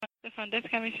Front desk,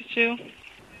 can I assist you?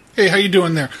 Hey, how you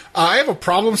doing there? I have a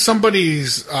problem.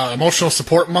 Somebody's emotional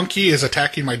support monkey is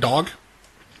attacking my dog.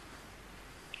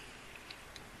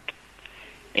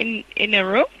 In a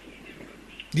room?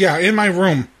 Yeah, in my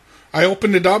room. I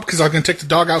opened it up because I was going to take the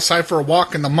dog outside for a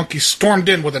walk, and the monkey stormed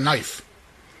in with a knife.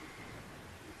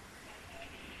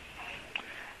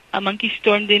 A monkey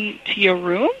stormed into your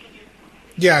room?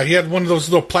 Yeah, he had one of those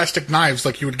little plastic knives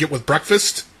like you would get with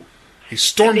breakfast. He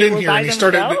stormed in here and he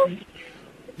started...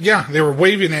 Yeah, they were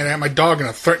waving it at my dog in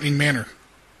a threatening manner.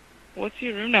 What's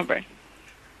your room number?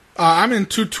 I'm in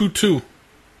 222.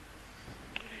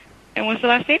 And what's the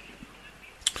last name?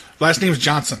 Last name is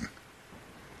Johnson.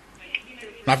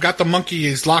 I've got the monkey.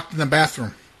 He's locked in the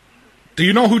bathroom. Do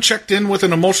you know who checked in with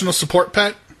an emotional support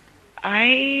pet?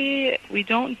 We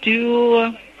don't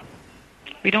do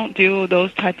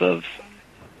those type of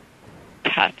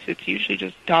pets. It's usually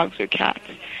just dogs or cats.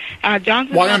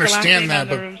 Johnson's well, I not understand the last name that, on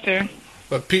the room, sir.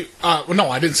 But no,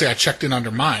 I didn't say I checked in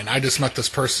under mine. I just met this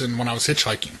person when I was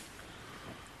hitchhiking.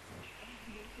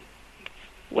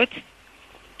 What's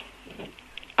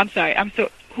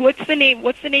the name?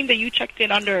 What's the name that you checked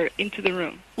in under into the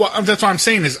room? Well, that's what I'm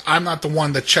saying is I'm not the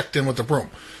one that checked in with the room.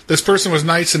 This person was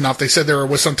nice enough. They said there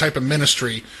was some type of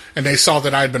ministry, and they saw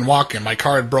that I had been walking. My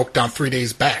car had broke down 3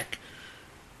 days back,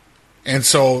 and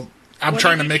so I'm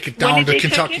trying to make it down to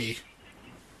Kentucky.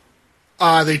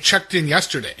 They checked in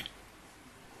yesterday.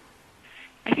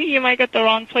 I think you might get the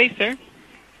wrong place, sir.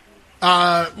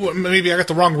 Maybe I got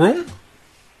the wrong room.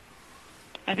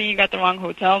 I think you got the wrong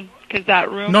hotel because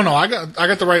that room. No, I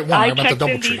got the right one. I got the DoubleTree. I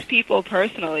checked in these people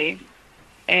personally,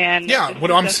 and yeah. What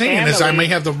I'm saying is I may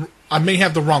have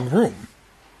the wrong room.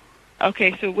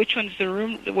 Okay, so which one's the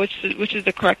room? Which is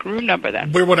the correct room number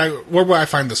then? Where would I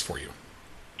find this for you?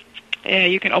 Yeah,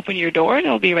 you can open your door and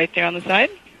it'll be right there on the side.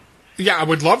 Yeah, I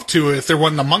would love to if there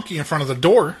wasn't a monkey in front of the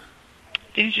door.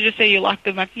 Didn't you just say you locked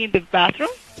the monkey in the bathroom?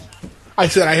 I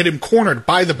said I had him cornered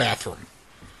by the bathroom.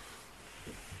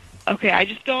 Okay, I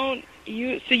just don't...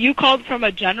 So you called from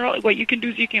a general... What you can do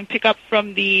is you can pick up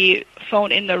from the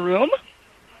phone in the room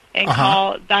and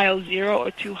dial 0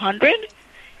 or 200,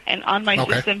 and on my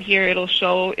system here it'll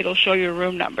show your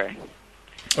room number.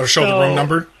 It'll show the room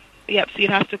number? Yep, so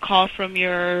you'd have to call from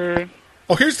your...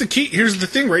 Oh, here's the key. Here's the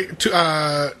thing, right?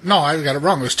 No, I got it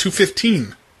wrong. It was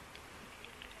 215.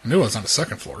 I knew it was on the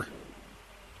second floor.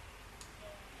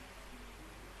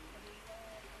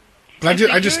 But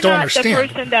I just don't understand. You're not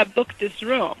the person that booked this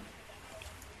room.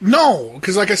 No,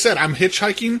 because like I said, I'm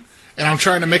hitchhiking, and I'm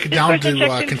trying to make it down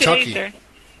to Kentucky. Today,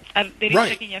 sir. They didn't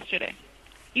check in yesterday.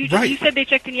 You said they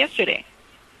checked in yesterday.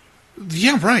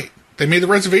 Yeah, right. They made the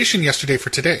reservation yesterday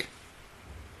for today.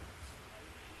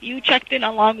 You checked in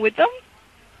along with them?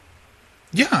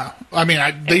 Yeah. I mean,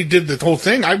 they did the whole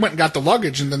thing. I went and got the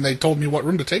luggage, and then they told me what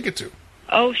room to take it to.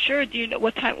 Oh, sure. Do you know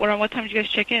what time? Around what time did you guys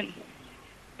check in?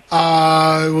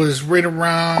 It was right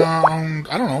around,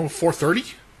 I don't know,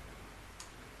 4:30.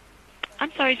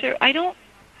 I'm sorry, sir.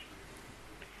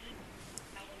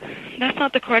 That's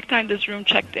not the correct time this room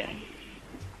checked in.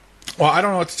 Well, I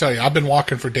don't know what to tell you. I've been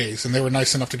walking for days, and they were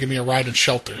nice enough to give me a ride and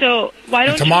shelter. So why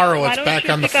don't tomorrow it's back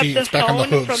on the feet, it's back on the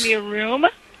hooves. From your room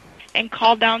and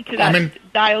call down to that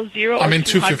dial 0 or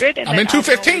 200. I'm in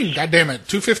 215. God damn it,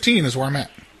 215 is where I'm at.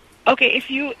 Okay,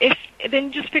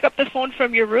 then just pick up the phone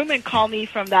from your room and call me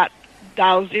from that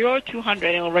dial 0 or 200,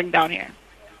 and it'll ring down here.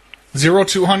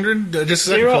 0200? Just a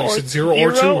second, you said 0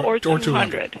 or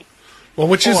 200. Well,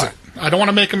 which is it? I don't want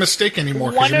to make a mistake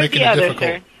anymore because you're making it difficult.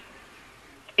 Sir.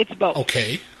 It's both.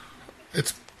 Okay.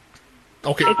 It's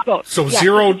both. So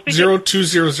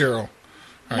 0200.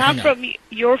 Right, not from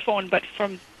your phone, but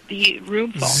from the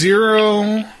room phone.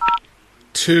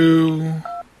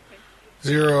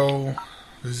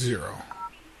 0200.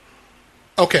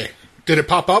 Okay. Did it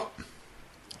pop up?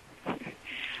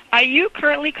 Are you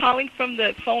currently calling from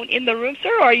the phone in the room, sir,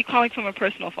 or are you calling from a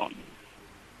personal phone?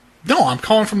 No, I'm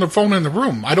calling from the phone in the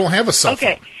room. I don't have a cell phone.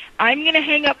 Okay. I'm going to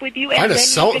hang up with you. If I had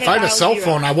a cell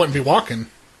phone, I wouldn't be walking.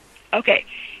 Okay.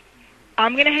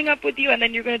 I'm going to hang up with you, and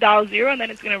then you're going to dial 0, and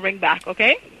then it's going to ring back,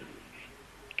 okay?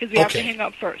 Because we have to hang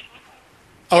up first.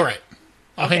 All right.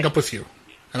 I'll hang up with you,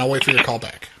 and I'll wait for your call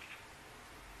back.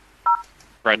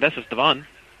 Right, this is Devon.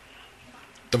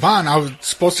 Devon, I was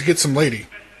supposed to get some lady.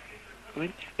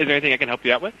 Is there anything I can help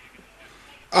you out with?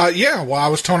 Yeah, well, I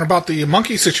was talking about the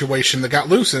monkey situation that got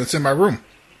loose, and it's in my room.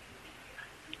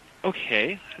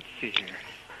 Okay, let's see here.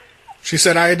 She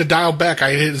said I had to dial back.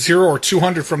 I hit 0 or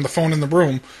 200 from the phone in the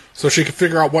room so she could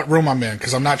figure out what room I'm in,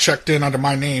 because I'm not checked in under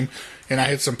my name, and I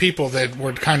had some people that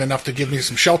were kind enough to give me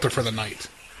some shelter for the night.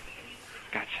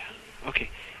 Gotcha. Okay.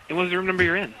 And what was the room number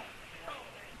you're in?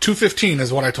 2:15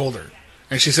 is what I told her.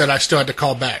 And she said I still had to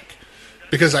call back.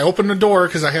 Because I opened the door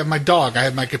because I have my dog. I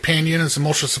have my companion as an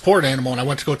emotional support animal, and I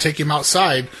went to go take him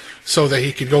outside so that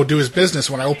he could go do his business.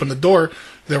 When I opened the door,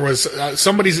 there was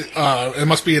somebody's, it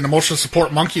must be an emotional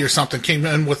support monkey or something, came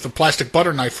in with a plastic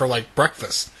butter knife for, like,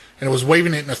 breakfast. And it was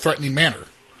waving it in a threatening manner.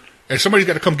 And somebody's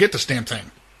got to come get this damn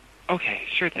thing. Okay,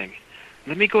 sure thing.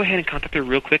 Let me go ahead and contact her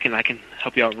real quick, and I can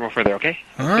help you out more further, okay?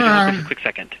 Just a quick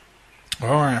second. All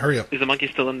right, hurry up. Is the monkey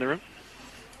still in the room?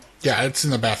 Yeah, it's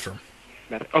in the bathroom.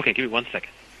 Okay, give me 1 second.